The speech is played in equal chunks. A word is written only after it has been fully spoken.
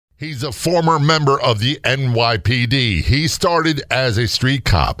He's a former member of the NYPD. He started as a street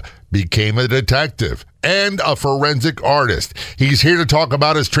cop, became a detective, and a forensic artist. He's here to talk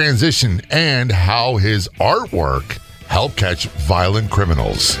about his transition and how his artwork helped catch violent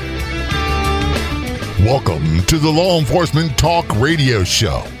criminals. Welcome to the Law Enforcement Talk Radio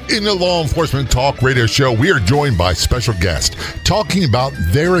Show. In the Law Enforcement Talk Radio Show, we are joined by special guests talking about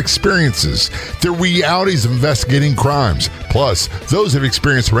their experiences, the realities of investigating crimes, plus those who have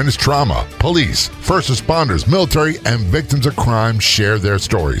experienced horrendous trauma. Police, first responders, military, and victims of crime share their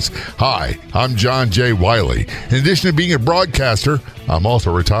stories. Hi, I'm John J. Wiley. In addition to being a broadcaster, I'm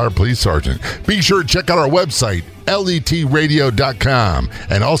also a retired police sergeant. Be sure to check out our website, letradio.com,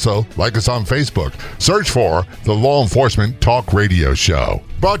 and also like us on Facebook. Search for the Law Enforcement Talk Radio Show.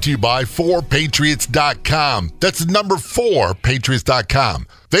 Brought to you by 4patriots.com. That's the number 4patriots.com.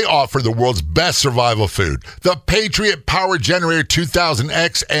 They offer the world's best survival food, the Patriot Power Generator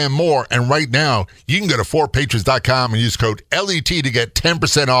 2000X and more. And right now, you can go to 4patriots.com and use code LET to get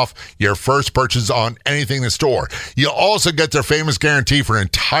 10% off your first purchase on anything in the store. You'll also get their famous guarantee for an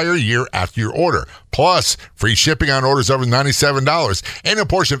entire year after your order. Plus, free shipping on orders over $97. And a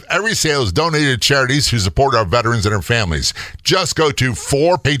portion of every sale is donated to charities who support our veterans and their families. Just go to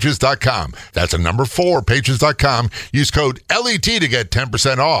 4patriots.com. That's a number 4patriots.com. Use code LET to get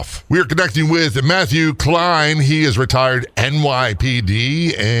 10% off. We are connecting with Matthew Klein. He is retired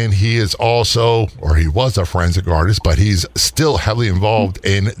NYPD, and he is also, or he was a forensic artist, but he's still heavily involved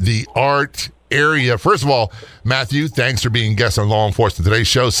in the art area. First of all, Matthew, thanks for being guest on Law Enforcement Today's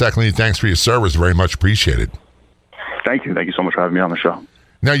show. Secondly, thanks for your service. Very much appreciated. Thank you. Thank you so much for having me on the show.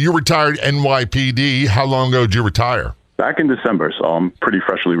 Now, you retired NYPD. How long ago did you retire? Back in December, so I'm pretty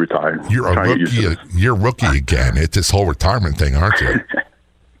freshly retired. You're a rookie. You're rookie again. It's this whole retirement thing, aren't you?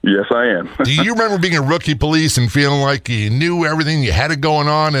 Yes, I am. Do you remember being a rookie police and feeling like you knew everything, you had it going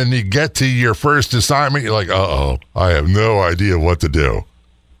on, and you get to your first assignment, you're like, uh-oh, I have no idea what to do?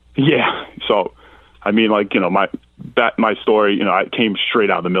 Yeah. So, I mean, like, my story, I came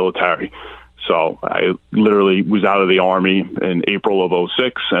straight out of the military. So I literally was out of the Army in April of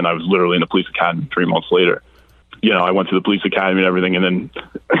 2006, and I was literally in the police academy 3 months later. I went to the police academy and everything, and then,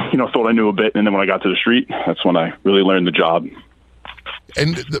 thought I knew a bit. And then when I got to the street, that's when I really learned the job.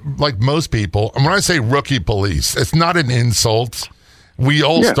 And like most people, when I say rookie police, it's not an insult. We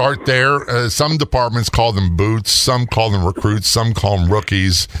all start there. Some departments call them boots. Some call them recruits. Some call them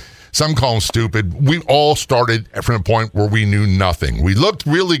rookies. Some call them stupid. We all started from a point where we knew nothing. We looked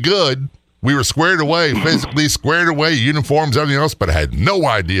really good. We were squared away, physically squared away, uniforms, everything else, but I had no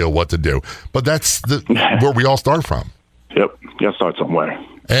idea what to do. But that's where we all start from. Yep. You got to start somewhere.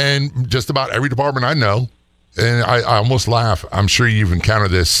 And just about every department I know, and I almost laugh. I'm sure you've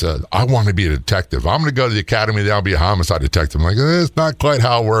encountered this. I want to be a detective. I'm going to go to the academy, then I'll be a homicide detective. I'm like, it's not quite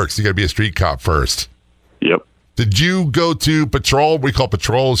how it works. You got to be a street cop first. Yep. Did you go to patrol? We call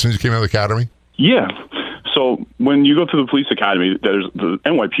patrol as soon as you came out of the academy? Yeah. So when you go to the police academy, the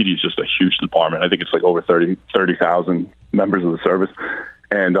NYPD is just a huge department. I think it's like over 30,000 members of the service.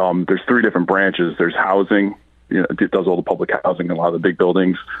 And there's 3 different branches. There's housing. It does all the public housing in a lot of the big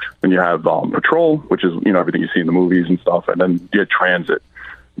buildings. Then you have patrol, which is, everything you see in the movies and stuff. And then you have transit,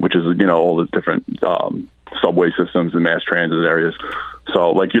 which is, all the different subway systems and mass transit areas.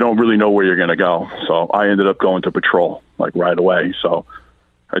 So, you don't really know where you're going to go. So I ended up going to patrol, right away. So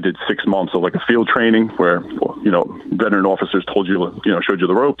I did 6 months of, a field training where, veteran officers told you, showed you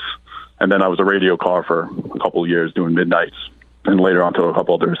the ropes. And then I was a radio car for a couple of years doing midnights and later on to a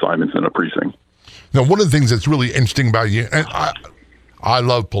couple other assignments in a precinct. Now, one of the things that's really interesting about you, and I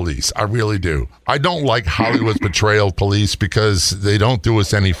love police. I really do. I don't like Hollywood's portrayal of police because they don't do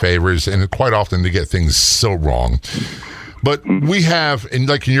us any favors, and quite often they get things so wrong. But we have, in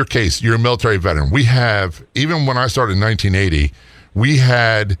your case, you're a military veteran. We have, even when I started in 1980, we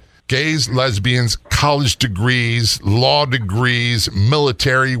had gays, lesbians, college degrees, law degrees,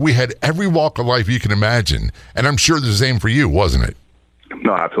 military. We had every walk of life you can imagine. And I'm sure the same for you, wasn't it?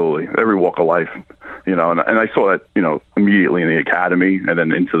 No, absolutely. Every walk of life, and I saw that, immediately in the academy and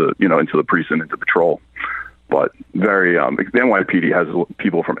then into the precinct, into patrol. But very, the NYPD has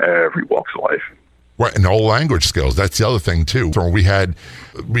people from every walks of life. Right, and all language skills. That's the other thing, too.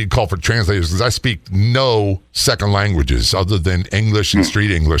 We call for translators because I speak no second languages other than English and street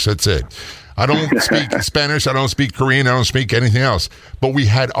English. That's it. I don't speak Spanish. I don't speak Korean. I don't speak anything else. But we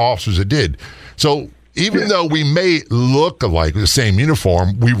had officers that did. So even though we may look alike with the same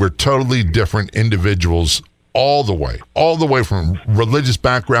uniform, we were totally different individuals all the way from religious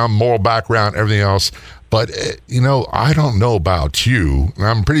background, moral background, everything else. But, I don't know about you.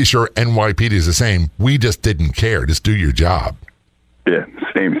 I'm pretty sure NYPD is the same. We just didn't care. Just do your job. Yeah,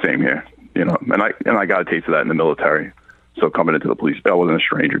 same here. You know, and I got a taste of that in the military. So coming into the police, I wasn't a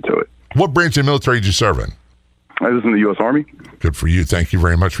stranger to it. What branch of the military did you serve in? I was in the U.S. Army. Good for you. Thank you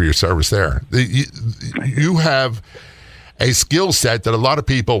very much for your service there. You have a skill set that a lot of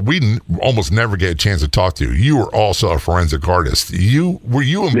people, we almost never get a chance to talk to. You were also a forensic artist. Were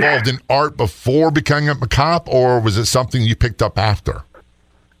you involved in art before becoming a cop, or was it something you picked up after?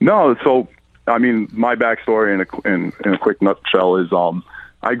 No, so, I mean, my backstory in a quick nutshell is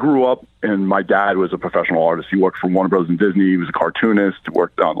I grew up, and my dad was a professional artist. He worked for Warner Bros. And Disney. He was a cartoonist,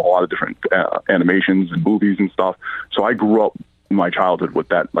 worked on a lot of different animations and movies and stuff. So I grew up in my childhood with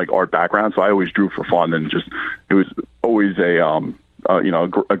that like art background. So I always drew for fun, and just it was always a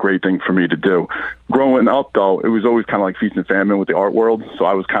great thing for me to do. Growing up, though, it was always kind of like feast and famine with the art world. So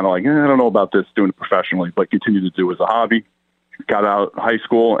I was kind of like, I don't know about this, doing it professionally, but continued to do it as a hobby. Got out of high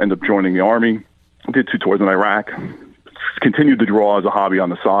school, ended up joining the Army, did 2 tours in Iraq. Continued to draw as a hobby on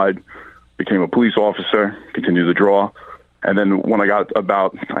the side, became a police officer, continued to draw. And then when I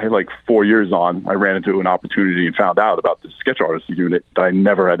had like 4 years on, I ran into an opportunity and found out about the sketch artist unit that I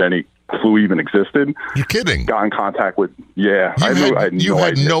never had any clue even existed. You're kidding. Got in contact with, I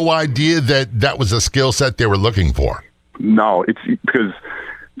had no idea that was a skill set they were looking for. No, it's because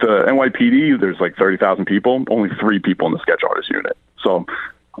the NYPD, there's like 30,000 people, only 3 people in the sketch artist unit. So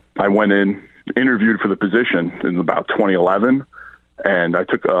I went in, interviewed for the position in about 2011, and I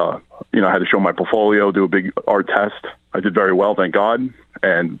took I had to show my portfolio, do a big art test. I did very well, thank God.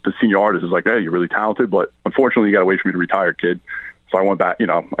 And the senior artist is like, hey, you're really talented, but unfortunately you got to wait for me to retire, kid. So I went back,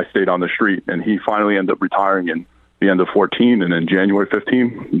 I stayed on the street, and he finally ended up retiring in the end of 14. And then January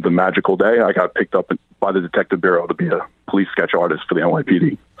 15, the magical day, I got picked up by the Detective Bureau to be a police sketch artist for the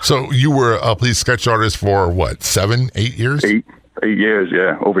NYPD. So you were a police sketch artist for what, 7, 8 years? 8 years,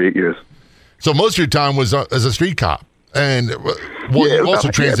 yeah, over 8 years. So most of your time was as a street cop, and you also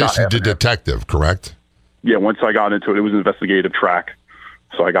transitioned to detective, correct? Yeah, once I got into it, it was an investigative track,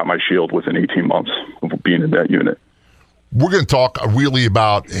 so I got my shield within 18 months of being in that unit. We're going to talk really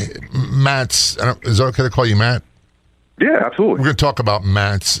about Matt's, is it okay to call you Matt? Yeah, absolutely. We're going to talk about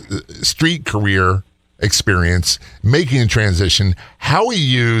Matt's street career experience, making a transition, how he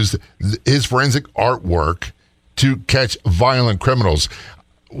used his forensic artwork to catch violent criminals.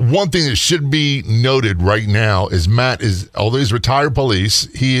 One thing that should be noted right now is Matt although he's retired police,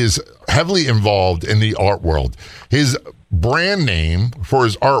 he is heavily involved in the art world. His brand name for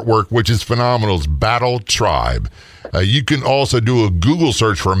his artwork, which is phenomenal, is Battle Tribe. You can also do a Google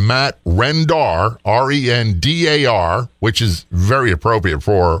search for Matt Rendar, R-E-N-D-A-R, which is very appropriate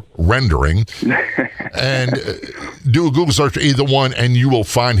for rendering. And do a Google search for either one, and you will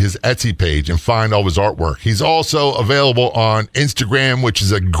find his Etsy page and find all his artwork. He's also available on Instagram, which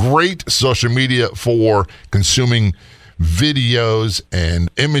is a great social media for consuming videos and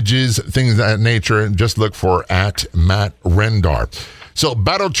images, things of that nature. And just look for @Matt Rendar. So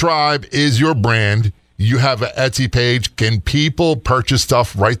Battle Tribe is your brand. You have an Etsy page. Can people purchase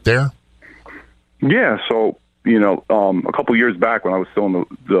stuff right there? Yeah. So, a couple years back when I was still in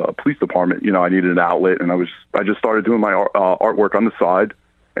the police department, I needed an outlet, and I just started doing my artwork on the side,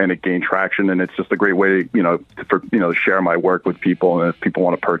 and it gained traction. And it's just a great way, to share my work with people. And if people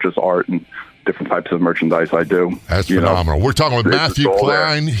want to purchase art and different types of merchandise, I do. That's phenomenal. We're talking with Matthew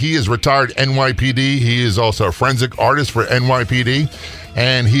Klein. There. He is retired NYPD. He is also a forensic artist for NYPD,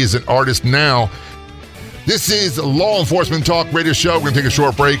 and he is an artist now. This is Law Enforcement Talk Radio Show. We're going to take a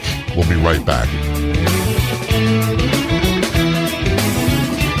short break. We'll be right back.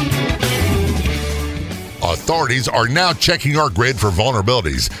 Authorities are now checking our grid for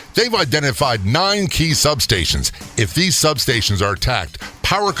vulnerabilities. They've identified 9 key substations. If these substations are attacked,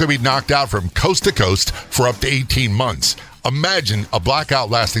 power could be knocked out from coast to coast for up to 18 months. Imagine a blackout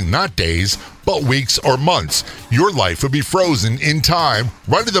lasting not days, but weeks or months. Your life would be frozen in time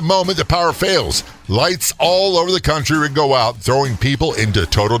right at the moment the power fails. Lights all over the country would go out, throwing people into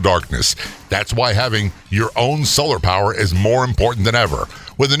total darkness. That's why having your own solar power is more important than ever.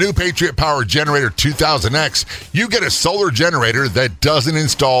 With the new Patriot Power Generator 2000X, you get a solar generator that doesn't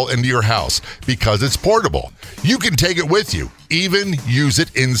install into your house because it's portable. You can take it with you, even use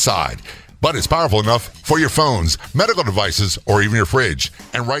it inside. But it's powerful enough for your phones, medical devices, or even your fridge.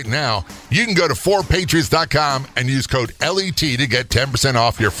 And right now, you can go to 4patriots.com and use code LET to get 10%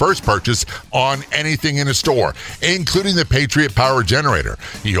 off your first purchase on anything in a store, including the Patriot Power Generator.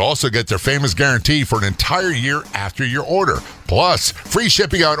 You also get their famous guarantee for an entire year after your order. Plus, free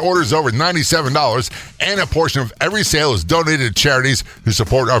shipping on orders over $97, and a portion of every sale is donated to charities who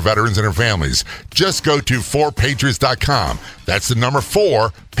support our veterans and their families. Just go to 4patriots.com. That's the number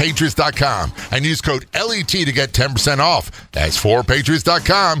 4patriots.com, and use code LET to get 10% off. That's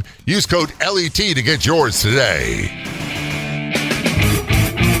 4patriots.com. Use code LET to get yours today.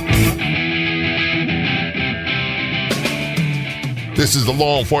 This is the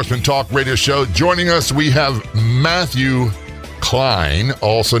Law Enforcement Talk Radio Show. Joining us, we have Matthew Klein,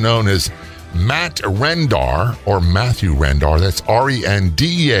 also known as Matt Rendar, or Matthew Rendar. That's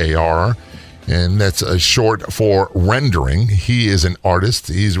Rendear, and that's a short for rendering. He is an artist.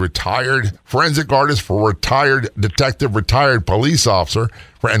 He's a retired forensic artist for retired detective, retired police officer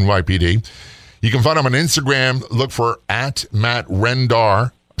for NYPD. You can find him on Instagram. Look for @Matt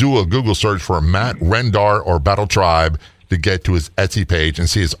Rendar. Do a Google search for Matt Rendar or Battle Tribe to get to his Etsy page and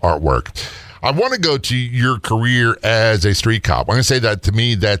see his artwork. I want to go to your career as a street cop. I'm going to say that to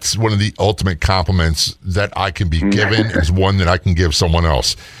me, that's one of the ultimate compliments that I can be given, is one that I can give someone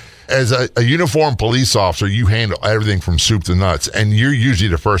else. As a uniformed police officer, you handle everything from soup to nuts, and you're usually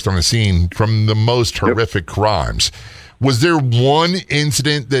the first on the scene from the most horrific crimes. Was there one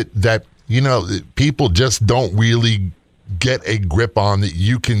incident that people just don't really get a grip on, that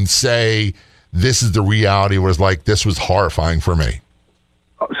you can say, this is the reality, was like, this was horrifying for me?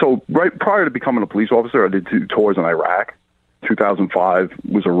 So right prior to becoming a police officer, I did 2 tours in Iraq. 2005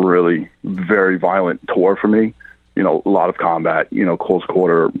 was a really very violent tour for me. A lot of combat, close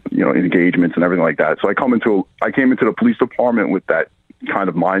quarter, engagements and everything like that. So I came into the police department with that kind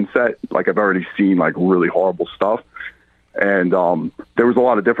of mindset. Like, I've already seen like really horrible stuff. And there was a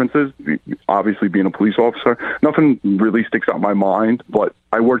lot of differences, obviously, being a police officer. Nothing really sticks out in my mind, but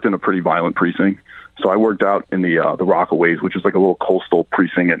I worked in a pretty violent precinct. So I worked out in the Rockaways, which is like a little coastal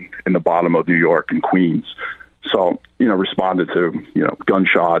precinct in the bottom of New York and Queens. So, responded to,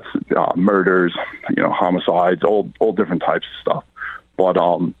 gunshots, murders, homicides, all different types of stuff. But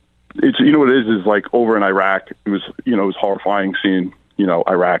it's, what it is like over in Iraq, it was horrifying seeing,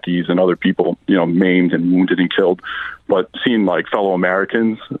 Iraqis and other people, maimed and wounded and killed. But seeing like fellow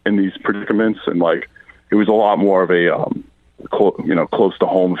Americans in these predicaments, and like, it was a lot more of a, close to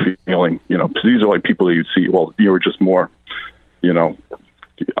home feeling, because these are like people that you'd see. Well, you were just more, I'm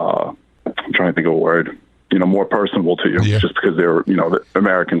trying to think of a word, more personable to you, just because they're, the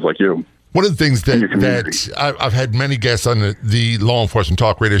Americans like you. One of the things that I've had many guests on the Law Enforcement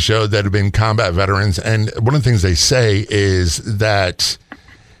Talk Radio Show that have been combat veterans, and one of the things they say is that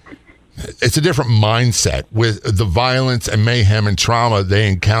it's a different mindset with the violence and mayhem and trauma they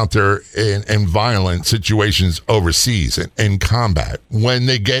encounter in violent situations overseas in combat. When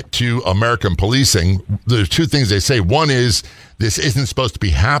they get to American policing, there's 2 things they say. One is, this isn't supposed to be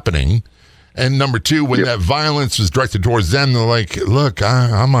happening. And number 2, when that violence was directed towards them, they're like, look,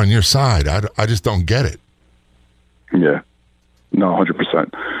 I'm on your side. I just don't get it. Yeah. No,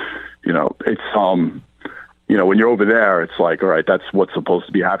 100%. It's, when you're over there, it's like, all right, that's what's supposed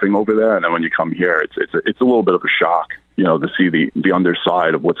to be happening over there. And then when you come here, it's a little bit of a shock, to see the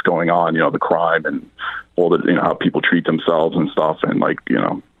underside of what's going on, the crime and all the, how people treat themselves and stuff. And like,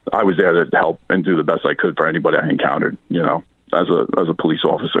 I was there to help and do the best I could for anybody I encountered, as a police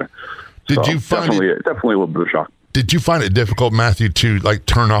officer. Did you find definitely a little bit of a shock? Did you find it difficult, Matthew, to like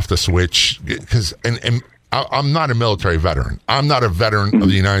turn off the switch? Because and I'm not a military veteran. I'm not a veteran of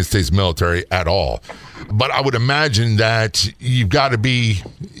the United States military at all. But I would imagine that you've got to be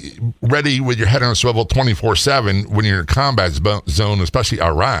ready with your head on a swivel 24/7 when you're in a combat zone, especially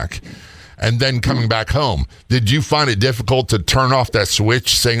Iraq, and then coming back home. Did you find it difficult to turn off that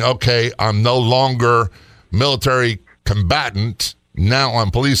switch, saying, okay, I'm no longer military combatant, now I'm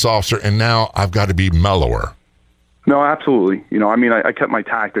police officer, and now I've got to be mellower? No, absolutely. I kept my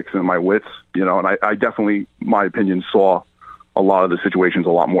tactics and my wits, and I definitely, my opinion, saw a lot of the situations a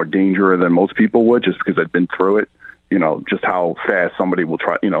lot more dangerous than most people would, just because I'd been through it, just how fast somebody will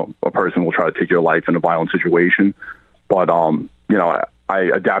try, a person will try to take your life in a violent situation. But, I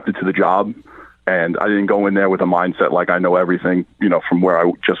adapted to the job, and I didn't go in there with a mindset like I know everything, from where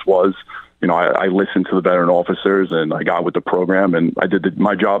I just was. I listened to the veteran officers, and I got with the program, and I did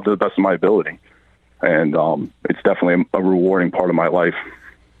my job to the best of my ability. And it's definitely a rewarding part of my life.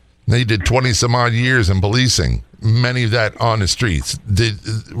 Now, you did 20 some odd years in policing, many of that on the streets.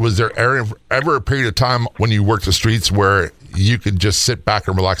 Was there ever a period of time when you worked the streets where you could just sit back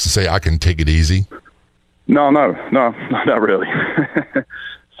and relax and say, I can take it easy? No, not really.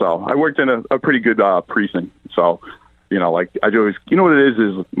 So I worked in a pretty good precinct. So, like I always, what it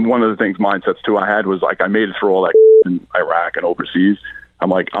is one of the things mindsets too I had was like, I made it through all that in Iraq and overseas. I'm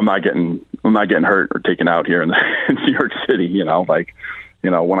like, I'm not getting not getting hurt or taken out here in New York City.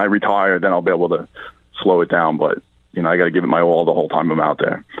 When I retire, then I'll be able to slow it down. But I got to give it my all the whole time I'm out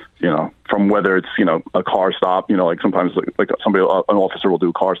there. From whether it's a car stop. Like sometimes like somebody, an officer will do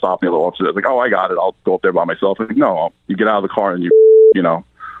a car stop, and the other officer is like, "Oh, I got it. I'll go up there by myself." Like, no, you get out of the car and you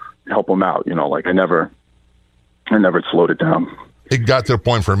help them out. Like I never slowed it down. It got to the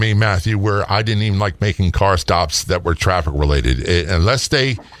point for me, Matthew, where I didn't even like making car stops that were traffic related. Unless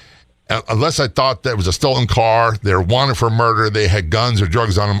I thought that was a stolen car, they were wanted for murder, they had guns or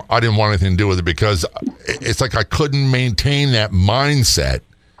drugs on them, I didn't want anything to do with it because it's like I couldn't maintain that mindset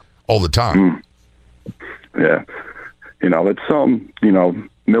all the time. Yeah. It's,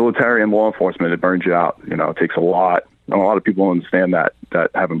 military and law enforcement, it burns you out. It takes a lot. And a lot of people don't understand that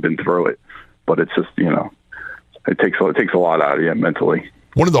haven't been through it. But it's just, it takes a lot out of you mentally.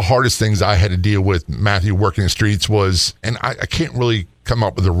 One of the hardest things I had to deal with, Matthew, working the streets was, and I can't really come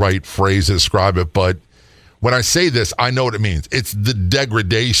up with the right phrase to describe it, but when I say this, I know what it means. It's the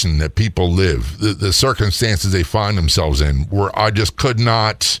degradation that people live, the circumstances they find themselves in, where I just could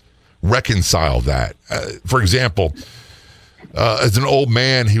not reconcile that. For example, as an old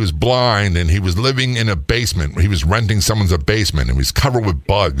man, he was blind and he was living in a basement. He was renting someone's basement and he was covered with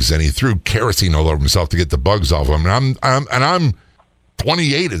bugs and he threw kerosene all over himself to get the bugs off him. And I'm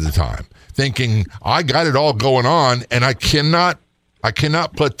 28 at the time, thinking I got it all going on, and I cannot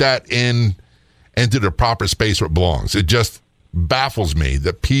put that into the proper space where it belongs. It just baffles me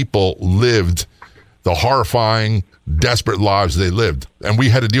that people lived the horrifying, desperate lives they lived, and we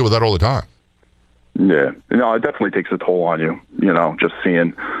had to deal with that all the time. Yeah, it definitely takes a toll on you. Just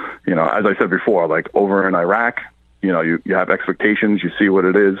seeing, as I said before, like over in Iraq, you have expectations. You see what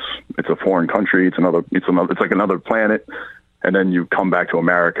it is. It's a foreign country. It's like another planet. And then you come back to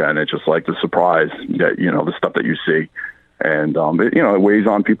America, and it's just like the surprise that the stuff that you see, and it weighs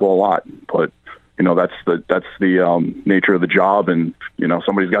on people a lot. But that's the nature of the job, and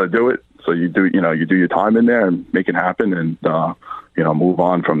somebody's got to do it. So you do your time in there and make it happen, and move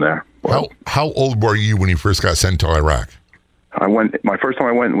on from there. How old were you when you first got sent to Iraq? My first time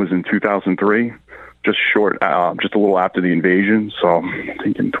I went was in 2003, just a little after the invasion. So I'm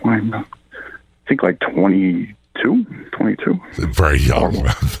thinking like 22. Very young.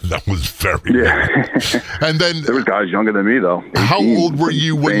 That was very young. And then there was guys younger than me though. 18, how old were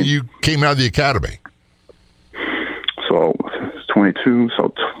you when you came out of the academy? So 22.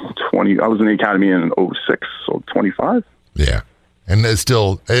 So 20. I was in the academy in 06. So 25. Yeah, and it's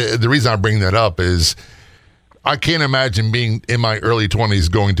still the reason I bring that up is I can't imagine being in my early 20s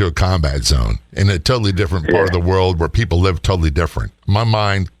going to a combat zone in a totally different part of the world where people live totally different. My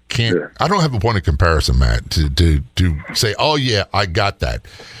mind can't. Yeah. I don't have a point of comparison, Matt, to say, oh yeah, I got that.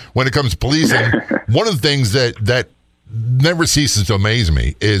 When it comes to policing, one of the things that never ceases to amaze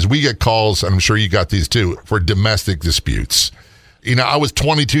me is we get calls, and I'm sure you got these too, for domestic disputes. I was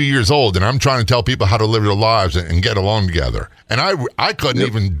 22 years old, and I'm trying to tell people how to live their lives and get along together. And I couldn't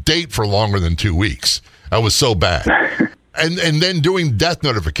even date for longer than 2 weeks. I was so bad. And then doing death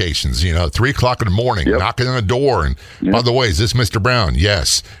notifications, 3:00 in the morning, knocking on the door. And by the way, is this Mr. Brown?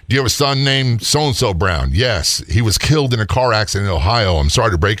 Yes. Do you have a son named so-and-so Brown? Yes. He was killed in a car accident in Ohio. I'm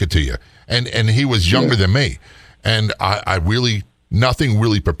sorry to break it to you. And he was younger than me. And nothing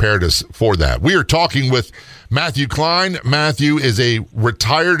really prepared us for that. We are talking with Matthew Klein. Matthew is a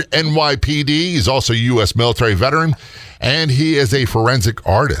retired NYPD. He's also a U.S. military veteran, and he is a forensic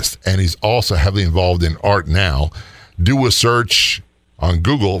artist, and he's also heavily involved in art now. Do a search on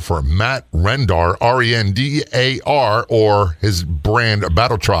Google for Matt Rendar, Rendar, or his brand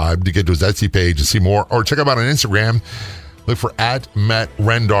Battle Tribe to get to his Etsy page to see more, or check him out on Instagram. Look for @Matt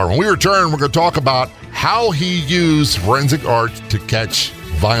Rendar. When we return, we're going to talk about how he used forensic art to catch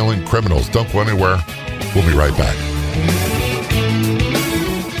violent criminals. Don't go anywhere. We'll be right back.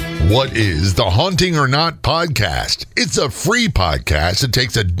 What is the Haunting or Not podcast? It's a free podcast that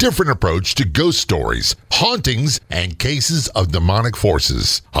takes a different approach to ghost stories, hauntings, and cases of demonic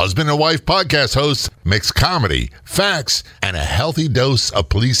forces. Husband and wife podcast hosts mix comedy, facts, and a healthy dose of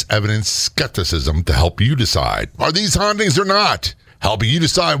police evidence skepticism to help you decide, are these hauntings or not? Helping you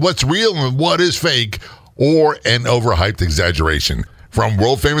decide what's real and what is fake or an overhyped exaggeration. From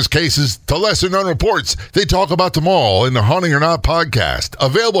world-famous cases to lesser-known reports, they talk about them all in the Haunting or Not podcast,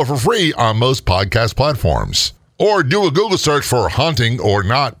 available for free on most podcast platforms. or do a Google search for Haunting or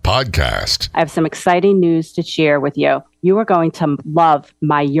Not podcast. I have some exciting news to share with you. You are going to love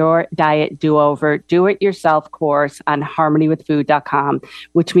my Your Diet Do-Over do-it-yourself course on harmonywithfood.com,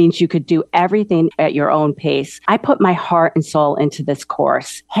 which means you could do everything at your own pace. I put my heart and soul into this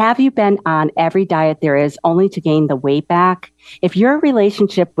course. Have you been on every diet there is only to gain the weight back? If your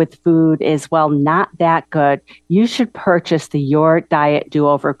relationship with food is, well, not that good, you should purchase the Your Diet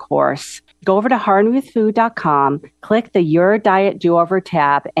Do-Over course. Go over to harmonywithfood.com, click the Your Diet Do-Over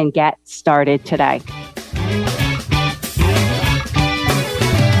tab, and get started today.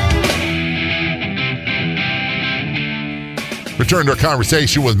 Return to our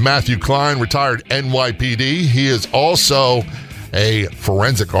conversation with Matthew Klein, retired NYPD. He is also a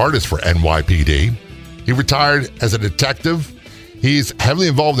forensic artist for NYPD. He retired as a detective. He's heavily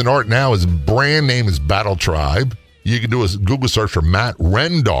involved in art now. His brand name is Battle Tribe. You can do a Google search for Matt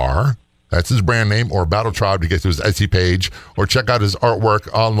Rendar. That's his brand name, or Battle Tribe to get to his Etsy page, or check out his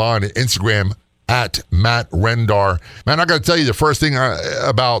artwork online at Instagram at Matt Rendar. Man, I got to tell you, the first thing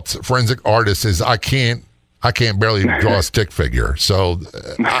about forensic artists is I can't barely draw a stick figure. So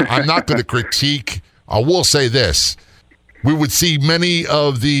I'm not going to critique. I will say this. We would see many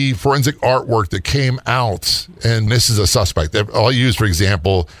of the forensic artwork that came out, and this is a suspect. I'll use, for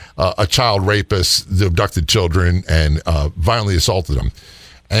example, a child rapist that abducted children and violently assaulted them.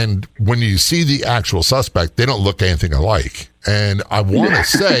 And when you see the actual suspect, they don't look anything alike. And I want to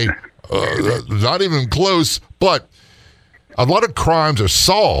say, not even close, but a lot of crimes are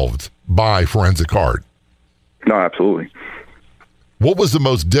solved by forensic art. No, absolutely. What was the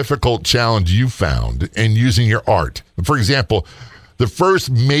most difficult challenge you found in using your art? For example, the first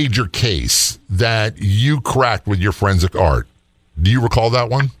major case that you cracked with your forensic art. Do you recall that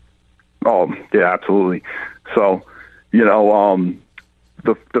one? Oh, yeah, absolutely. So,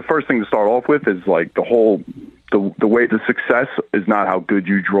 the first thing to start off with is like the way the success is not how good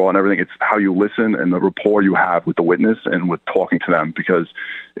you draw and everything. It's how you listen and the rapport you have with the witness and with talking to them. Because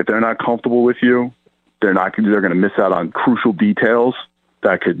if they're not comfortable with you, they're going to miss out on crucial details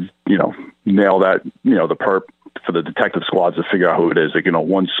that could, nail that, the perp for the detective squads to figure out who it is. Like,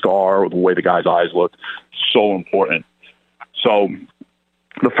 one scar or the way the guy's eyes looked, so important. So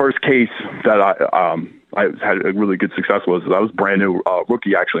the first case that I had a really good success was, I was brand new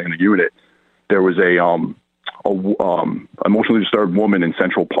rookie actually in the unit. There was a emotionally disturbed woman in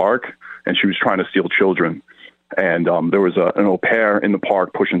Central Park, and she was trying to steal children. And there was an au pair in the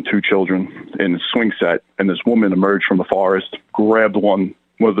park pushing two children in a swing set, and this woman emerged from the forest, grabbed one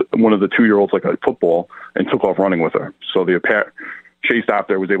of the 2-year-olds like a football, and took off running with her. So the au pair chased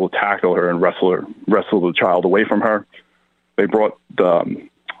after her, was able to tackle her and wrestle the child away from her. They brought the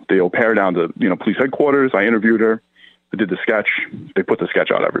au pair down to police headquarters. I interviewed her. They did the sketch. They put the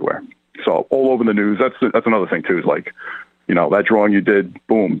sketch out everywhere. So all over the news. That's another thing too. Is like, that drawing you did,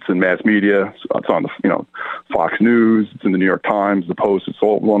 boom, it's in mass media. It's on the Fox News. It's in the New York Times, the Post. It's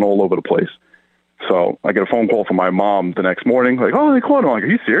all over the place. So I get a phone call from my mom the next morning, like, oh, they caught her. I'm like, are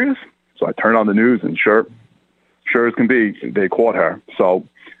you serious? So I turn on the news, and sure as can be, they caught her. So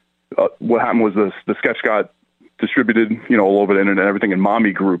what happened was the sketch got distributed, all over the internet and everything, in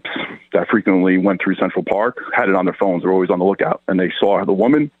mommy groups that frequently went through Central Park had it on their phones. They're always on the lookout, and they saw the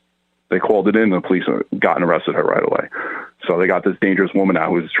woman. They called it in, and the police got and arrested her right away. So they got this dangerous woman out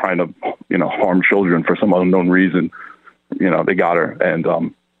who was trying to, harm children for some unknown reason. They got her, and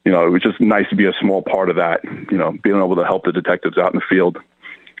it was just nice to be a small part of that. Being able to help the detectives out in the field,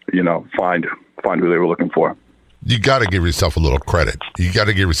 find who they were looking for. You got to give yourself a little credit. You got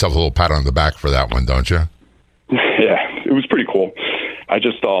to give yourself a little pat on the back for that one, don't you? Yeah, it was pretty cool. I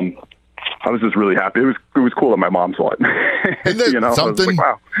was just really happy. It was cool that my mom saw it. And then something, like,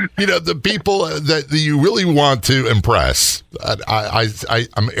 wow. The people that you really want to impress,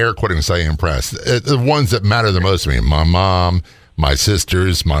 I'm air quoting saying impress, the ones that matter the most to me, my mom, my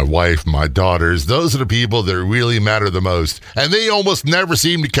sisters, my wife, my daughters, those are the people that really matter the most. And they almost never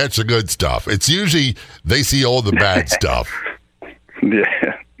seem to catch the good stuff. It's usually they see all the bad stuff.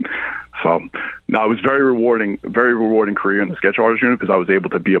 Yeah. So, no, it was very rewarding career in the sketch artist unit, because I was able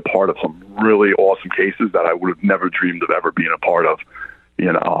to be a part of some really awesome cases that I would have never dreamed of ever being a part of.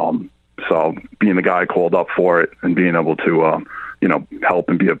 So being the guy called up for it and being able to, help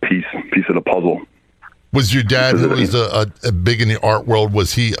and be a piece of the puzzle. Was your dad, who was a big in the art world,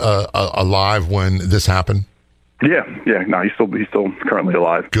 was he alive when this happened? Yeah. No, he's still currently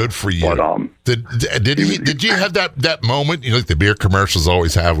alive. Good for you. But, did you have that moment? Like the beer commercials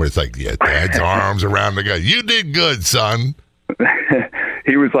always have, where it's like, yeah, dad's arms around the guy. You did good, son.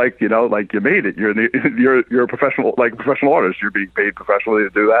 he was like, you know, like, you made it. You're a professional artist. You're being paid professionally to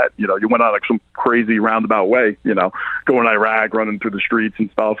do that. You know, you went on like some crazy roundabout way, you know, going to Iraq, running through the streets and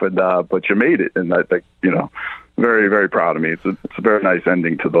stuff, and but you made it. And I think, you know, very, very proud of me. It's a very nice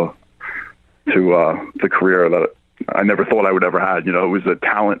ending to the career that I never thought I would ever have. You know, it was a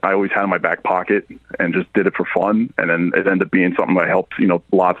talent I always had in my back pocket and just did it for fun. And then it ended up being something I helped, you know,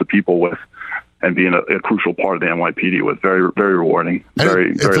 lots of people with, and being a crucial part of the NYPD was very, very rewarding.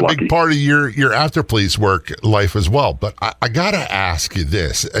 Very, it's very a lucky. big part of your after police work life as well. But I got to ask you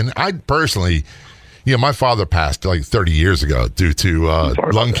this, and I personally, you know, my father passed like 30 years ago due to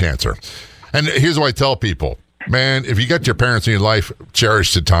lung cancer. And here's what I tell people. Man, if you got your parents in your life,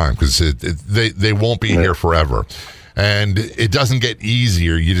 cherish the time, because they won't be here forever. And it doesn't get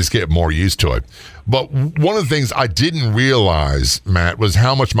easier. You just get more used to it. But one of the things I didn't realize, Matt, was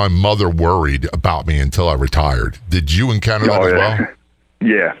how much my mother worried about me until I retired. Did you encounter that as well?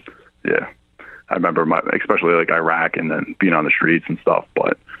 Yeah. I remember especially like Iraq and then being on the streets and stuff.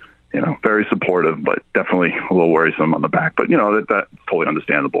 But, you know, very supportive, but definitely a little worrisome on the back. But, you know, that's totally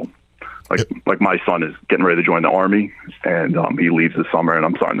understandable. Like my son is getting ready to join the Army, and he leaves this summer, and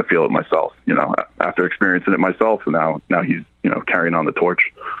I'm starting to feel it myself, you know, after experiencing it myself. And now he's, you know, carrying on the torch.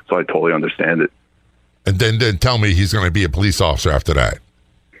 So I totally understand it. And then tell me he's going to be a police officer after that.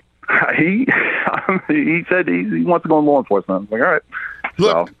 He said he wants to go in law enforcement. I'm like, all right.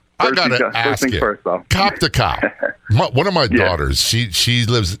 Look, so, I got to ask you, first, cop to cop. One of my daughters, she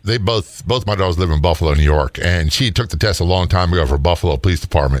lives, both my daughters live in Buffalo, New York, and she took the test a long time ago for Buffalo Police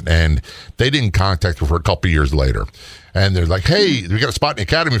Department, and they didn't contact her for a couple of years later. And they're like, hey, we got a spot in the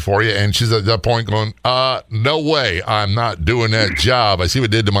academy for you. And she's at that point going, no way, I'm not doing that job. I see what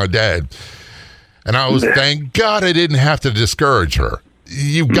it did to my dad. And I was, thank God I didn't have to discourage her.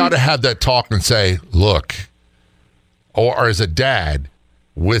 You've got to have that talk and say, look, or as a dad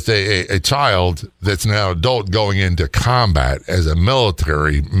with a child that's now adult going into combat as a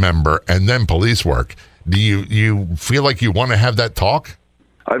military member and then police work, do you feel like you want to have that talk?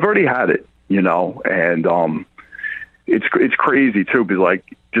 I've already had it, you know, and it's crazy too, because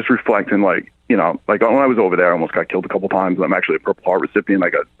like just reflecting, like, you know, like when I was over there, I almost got killed a couple times. I'm actually a Purple Heart recipient.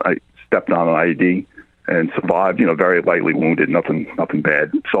 I stepped on an IED and survived, you know, very lightly wounded, nothing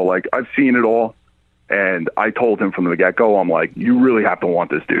bad. So like I've seen it all. And I told him from the get-go, I'm like, you really have to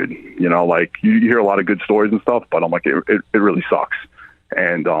want this dude. You know, like you hear a lot of good stories and stuff, but I'm like, it really sucks.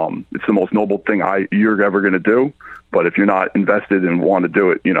 And it's the most noble thing you're ever going to do. But if you're not invested and want to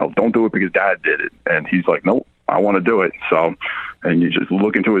do it, you know, don't do it because dad did it. And he's like, nope, I want to do it. So, and you just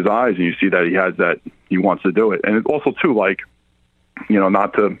look into his eyes and you see that he wants to do it. And it's also too, like, you know,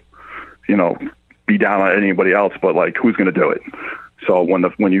 not to, you know, be down on anybody else, but like, who's going to do it? So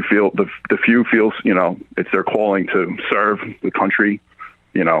when you feel the few feels, you know, it's their calling to serve the country,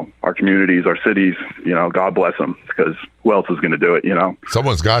 you know, our communities, our cities, you know, God bless them, because who else is going to do it, you know?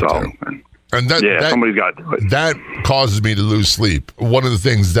 Someone's got to. And somebody's got to do it. That causes me to lose sleep. One of the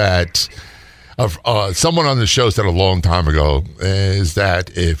things that someone on the show said a long time ago is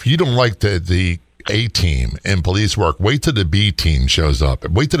that if you don't like the A team in police work, wait till the B team shows up.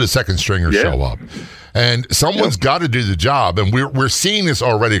 Wait till the second stringers show up. And someone's got to do the job. And we're seeing this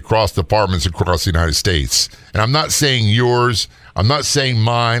already across departments across the United States. And I'm not saying yours. I'm not saying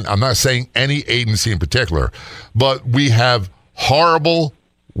mine. I'm not saying any agency in particular. But we have horrible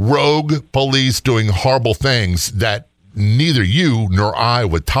rogue police doing horrible things that neither you nor I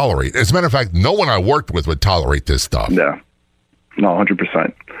would tolerate. As a matter of fact, no one I worked with would tolerate this stuff. Yeah. No,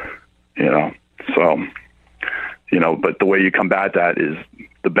 100%. You know, so, you know, but the way you combat that is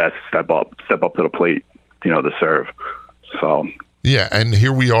the best step up to the plate, you know, to serve. So yeah, and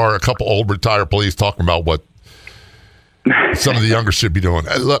here we are, a couple old retired police talking about what some of the younger should be doing.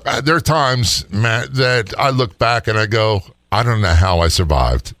 Look, there are times, Matt, that I look back and I go, I don't know how I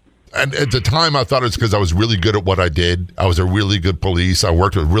survived. And at the time, I thought it was because I was really good at what I did. I was a really good police. I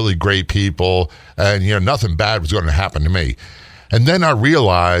worked with really great people, and you know, nothing bad was going to happen to me. And then I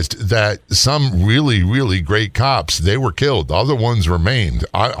realized that some really, really great cops, they were killed. Other ones remained.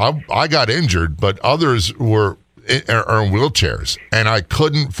 I got injured, but others are in wheelchairs. And I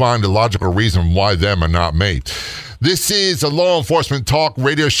couldn't find a logical reason why them and not me. This is a Law Enforcement Talk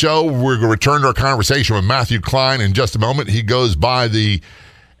radio show. We're going to return to our conversation with Matthew Klein in just a moment. He goes by the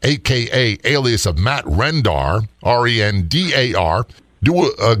AKA alias of Matt Rendar, R-E-N-D-A-R.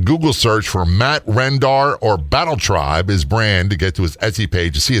 Do a Google search for Matt Rendar or Battle Tribe, his brand, to get to his Etsy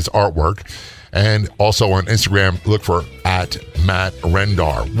page to see his artwork. And also on Instagram, look for @Matt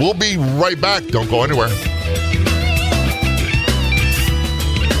Rendar. We'll be right back. Don't go anywhere.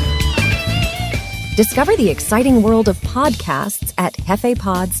 Discover the exciting world of podcasts at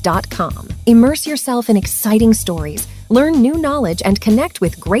jefepods.com. Immerse yourself in exciting stories, learn new knowledge, and connect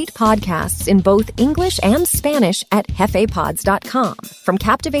with great podcasts in both English and Spanish at jefepods.com. From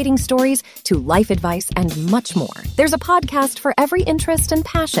captivating stories to life advice and much more, there's a podcast for every interest and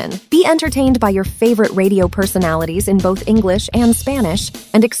passion. Be entertained by your favorite radio personalities in both English and Spanish,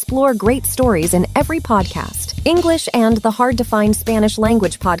 and explore great stories in every podcast. English and the hard-to-find Spanish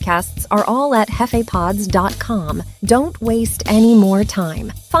language podcasts are all at jefepods.com. Don't waste any more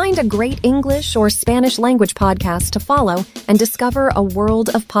time. Find a great English or Spanish language podcast to follow and discover a world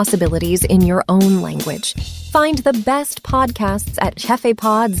of possibilities in your own language. Find the best podcasts at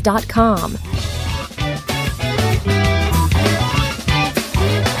jefepods.com.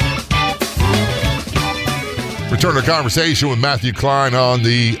 Return to conversation with Matthew Klein on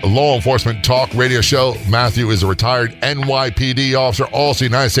the Law Enforcement Talk radio show. Matthew is a retired NYPD officer, also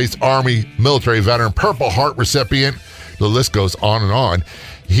United States Army military veteran, Purple Heart recipient. The list goes on and on.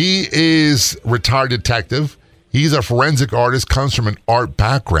 He is retired detective. He's a forensic artist, comes from an art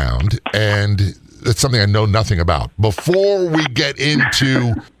background, and it's something I know nothing about. Before we get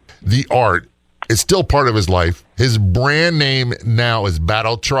into the art, it's still part of his life. His brand name now is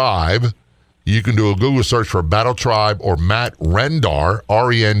Battle Tribe. You can do a Google search for Battle Tribe or Matt Rendar,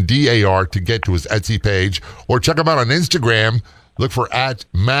 R-E-N-D-A-R, to get to his Etsy page, or check him out on Instagram. Look for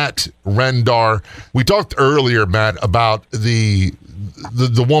 @Matt Rendar. We talked earlier, Matt, about the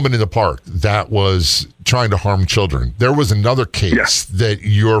woman in the park that was trying to harm children. There was another case that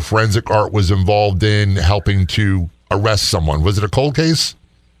your forensic art was involved in helping to arrest someone. Was it a cold case?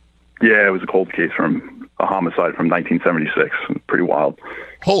 Yeah, it was a cold case from a homicide from 1976. Pretty wild.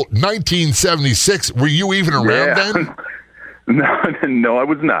 Oh, 1976. Were you even around then? No, I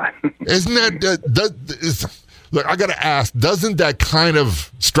was not. Isn't that... Look, I got to ask, doesn't that kind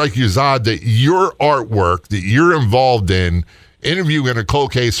of strike you as odd that your artwork that you're involved in, interviewing a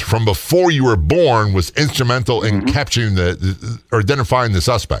cold case from before you were born, was instrumental in capturing or identifying the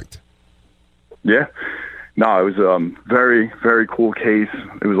suspect? Yeah. No, it was a very, very cool case.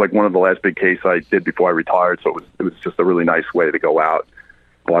 It was like one of the last big cases I did before I retired, so it was just a really nice way to go out.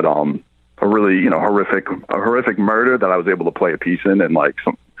 But a really, horrific murder that I was able to play a piece in, and like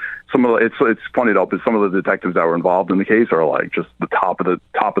some of the, it's funny though, because some of the detectives that were involved in the case are like just the top of the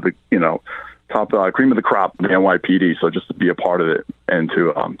cream of the crop of the NYPD. So just to be a part of it and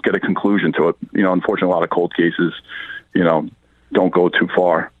to get a conclusion to it, unfortunately a lot of cold cases, don't go too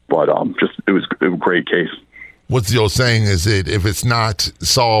far. But it was a great case. What's the old saying? Is it if it's not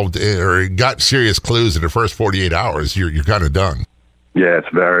solved or got serious clues in the first 48 hours, you're kind of done. Yeah, it's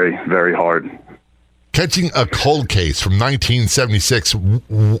very, very hard. Catching a cold case from 1976.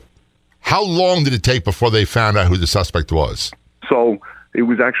 How long did it take before they found out who the suspect was? So it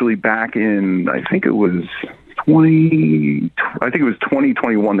was actually back in, I think it was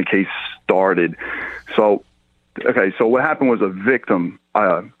 2021 the case started. So what happened was a victim,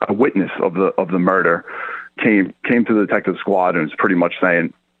 a witness of the murder came to the detective squad and was pretty much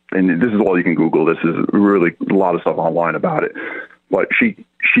saying, and this is all you can Google, this is really a lot of stuff online about it, but she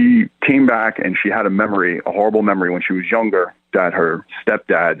came back and she had a horrible memory when she was younger, that her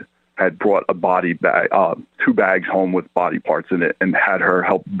stepdad had brought a body bag, 2 bags home with body parts in it, and had her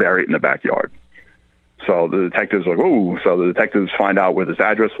help bury it in the backyard. So the detectives were like, oh, so the detectives find out where this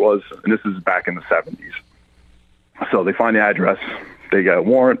address was, and this is back in the 70s. So they find the address, they get a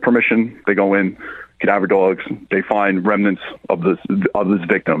warrant permission, they go in, cadaver dogs, they find remnants of this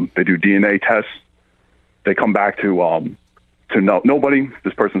victim. They do DNA tests. They come back to nobody.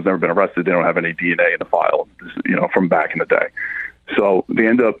 This person's never been arrested. They don't have any DNA in the file, from back in the day. So they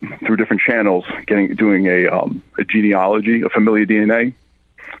end up through different channels doing a genealogy, a familial DNA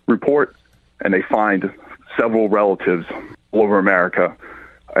report, and they find several relatives all over America,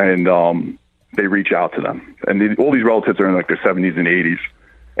 and they reach out to them. And all these relatives are in like their 70s and 80s,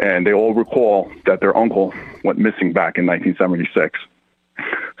 and they all recall that their uncle went missing back in 1976.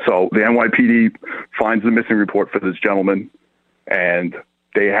 So the NYPD finds the missing report for this gentleman, and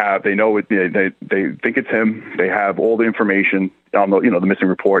they know it. They think it's him. They have all the information on the missing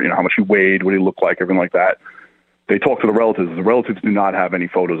report. How much he weighed, what he looked like, everything like that. They talk to the relatives. The relatives do not have any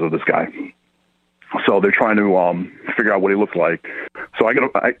photos of this guy. So they're trying to figure out what he looks like. So I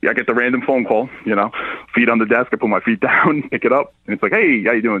get the random phone call. Feet on the desk. I put my feet down, pick it up, and it's like, hey,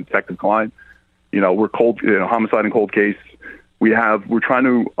 how you doing, Detective Klein? We're homicide and cold case. We're trying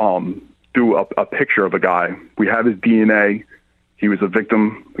to do a picture of a guy. We have his DNA. He was a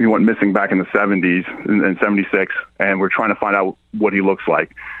victim. He went missing back in the 70s in 76, and we're trying to find out what he looks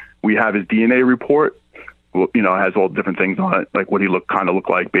like. We have his DNA report. It has all different things on it, like what he looked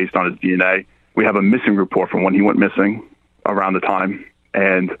like based on his DNA. we have a missing report from when he went missing around the time,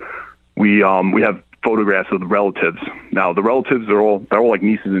 and we have photographs of the relatives. Now, the relatives they're all like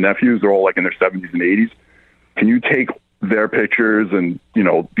nieces and nephews. They're all like in their 70s and 80s. Can you take their pictures and, you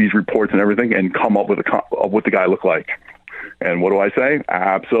know, these reports and everything and come up with what the guy looked like? And what do I say?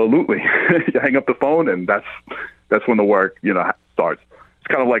 Absolutely. You hang up the phone, and that's when the work, you know, starts. It's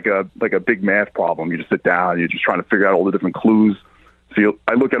kind of like a big math problem. You just sit down, you're just trying to figure out all the different clues. So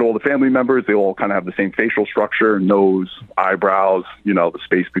I look at all the family members. They all kind of have the same facial structure, nose, eyebrows, you know, the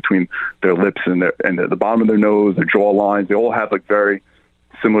space between their lips and the bottom of their nose, their jaw lines. They all have like very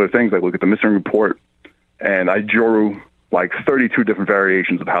similar things. I look at the missing report, and I drew like 32 different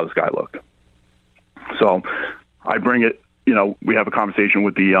variations of how this guy looked. So I bring it, you know, we have a conversation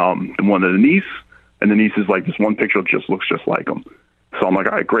with the one of the niece, and the niece is like, this one picture just looks just like him. So I'm like,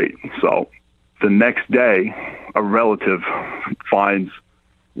 all right, great. So the next day, a relative finds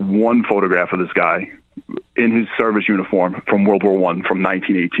one photograph of this guy in his service uniform from World War I, from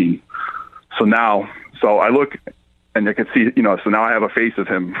 1918. So I look, and I can see, you know, so now I have a face of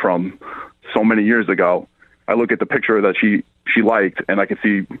him from so many years ago. I look at the picture that she liked, and I can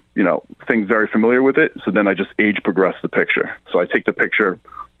see, you know, things very familiar with it. So then I just age progress the picture. So I take the picture,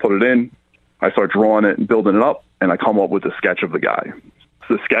 put it in, I start drawing it and building it up, and I come up with a sketch of the guy.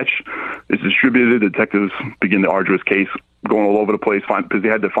 So the sketch is distributed. Detectives begin the arduous case, going all over the place, because they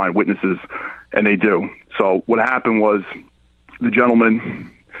had to find witnesses, and they do. So what happened was, the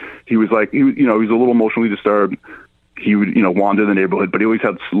gentleman, he was like, he was a little emotionally disturbed. He would, you know, wander the neighborhood, but he always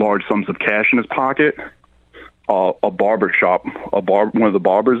had large sums of cash in his pocket. A barber shop, one of the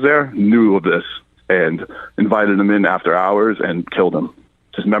barbers there knew of this and invited him in after hours and killed him.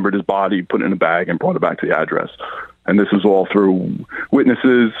 Dismembered his body, put it in a bag, and brought it back to the address. And this was all through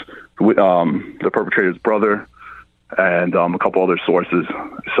witnesses, the perpetrator's brother, and a couple other sources.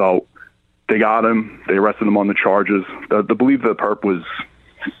 So they got him. They arrested him on the charges. I believe the perp was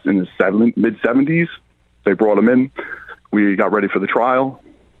in his mid-70s. They brought him in. We got ready for the trial,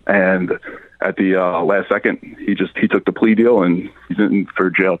 and at the last second, he took the plea deal, and he's in for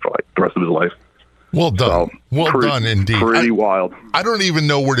jail for like the rest of his life. Well done. So, done indeed. Pretty wild. I don't even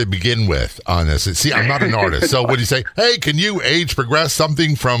know where to begin with on this. See, I'm not an artist. So would you say, hey, can you age progress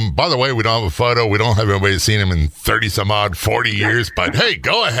something from, by the way, we don't have a photo. We don't have anybody seen him in 30 some odd, 40 years, but hey,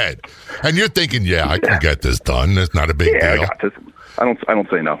 go ahead. And you're thinking, yeah, I can get this done. It's not a big deal. I got this. I don't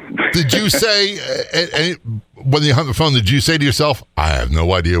say no. Did you say, when you hung the phone, did you say to yourself, I have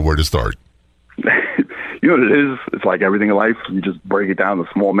no idea where to start? You know what it is? It's like everything in life. You just break it down to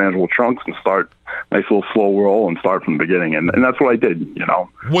small, manageable chunks and start nice little slow roll and start from the beginning. And that's what I did, you know.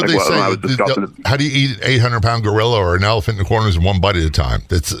 What they say, how do you eat an 800-pound gorilla or an elephant in the corners in one bite at a time?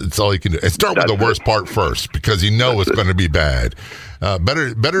 It's all you can do. And start with the worst part first, because you know it's going to be bad.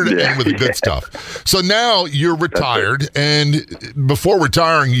 Better to end with the good stuff. So now you're retired, and before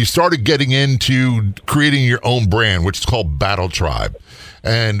retiring, you started getting into creating your own brand, which is called Battle Tribe.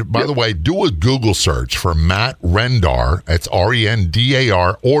 And by the way, do a Google search for Matt Rendar. It's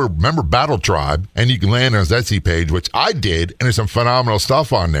Rendar, or remember Battle Tribe, and you can land on his Etsy page, which I did, and there's some phenomenal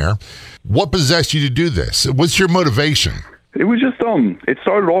stuff on there. What possessed you to do this? What's your motivation? It was just it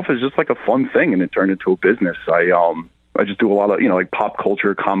started off as just like a fun thing, and it turned into a business. I just do a lot of, you know, like pop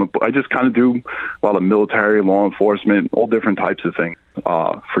culture, comic book. I just kind of do a lot of military, law enforcement, all different types of things.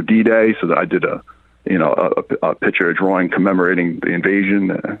 For D-Day, so that I did a picture, a drawing commemorating the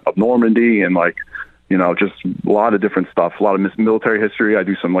invasion of Normandy, and like, you know, just a lot of different stuff, a lot of military history. I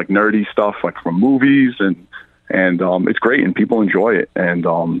do some like nerdy stuff, like from movies, and it's great, and people enjoy it. And,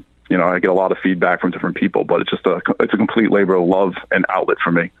 you know, I get a lot of feedback from different people, but it's a complete labor of love and outlet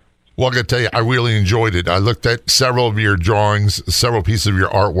for me. Well, I got to tell you, I really enjoyed it. I looked at several of your drawings, several pieces of your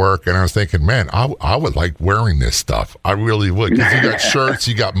artwork, and I was thinking, man, I would like wearing this stuff. I really would. Because you got shirts,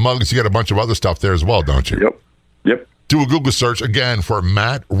 you got mugs, you got a bunch of other stuff there as well, don't you? Yep. Do a Google search, again, for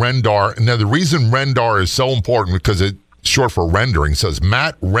Matt Rendar. Now, the reason Rendar is so important because it's short for rendering. So it's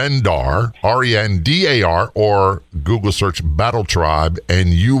Matt Rendar, Rendar, or Google search Battle Tribe, and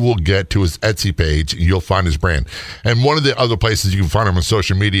you will get to his Etsy page, and you'll find his brand. And one of the other places you can find him on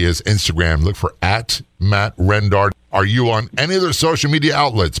social media is Instagram. Look for @Matt Rendar. Are you on any other social media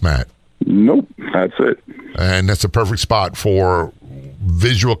outlets, Matt? Nope, that's it. And that's a perfect spot for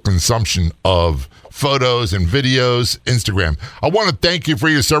visual consumption of photos and videos. Instagram. I want to thank you for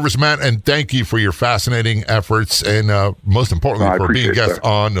your service, Matt, and thank you for your fascinating efforts, and most importantly, for being a guest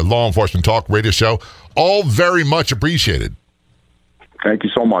on the Law Enforcement Talk radio show. All very much appreciated. Thank you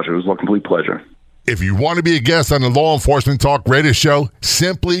so much. It was a complete pleasure. If you want to be a guest on the Law Enforcement Talk Radio Show,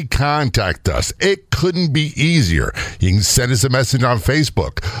 simply contact us. It couldn't be easier. You can send us a message on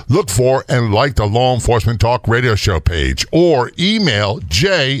Facebook. Look for and like the Law Enforcement Talk Radio Show page, or email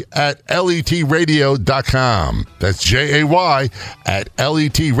jay@letradio.com. That's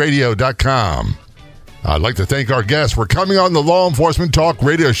JAY@letradio.com. I'd like to thank our guests for coming on the Law Enforcement Talk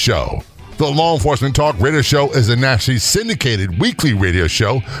Radio Show. The Law Enforcement Talk Radio Show is a nationally syndicated weekly radio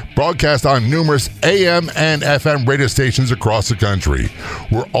show broadcast on numerous AM and FM radio stations across the country.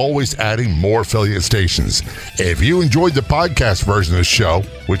 We're always adding more affiliate stations. If you enjoyed the podcast version of the show,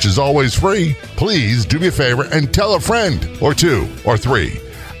 which is always free, please do me a favor and tell a friend or two or three.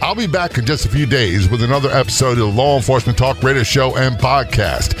 I'll be back in just a few days with another episode of the Law Enforcement Talk Radio Show and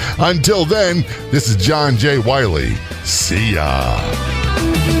podcast. Until then, this is John J. Wiley. See ya.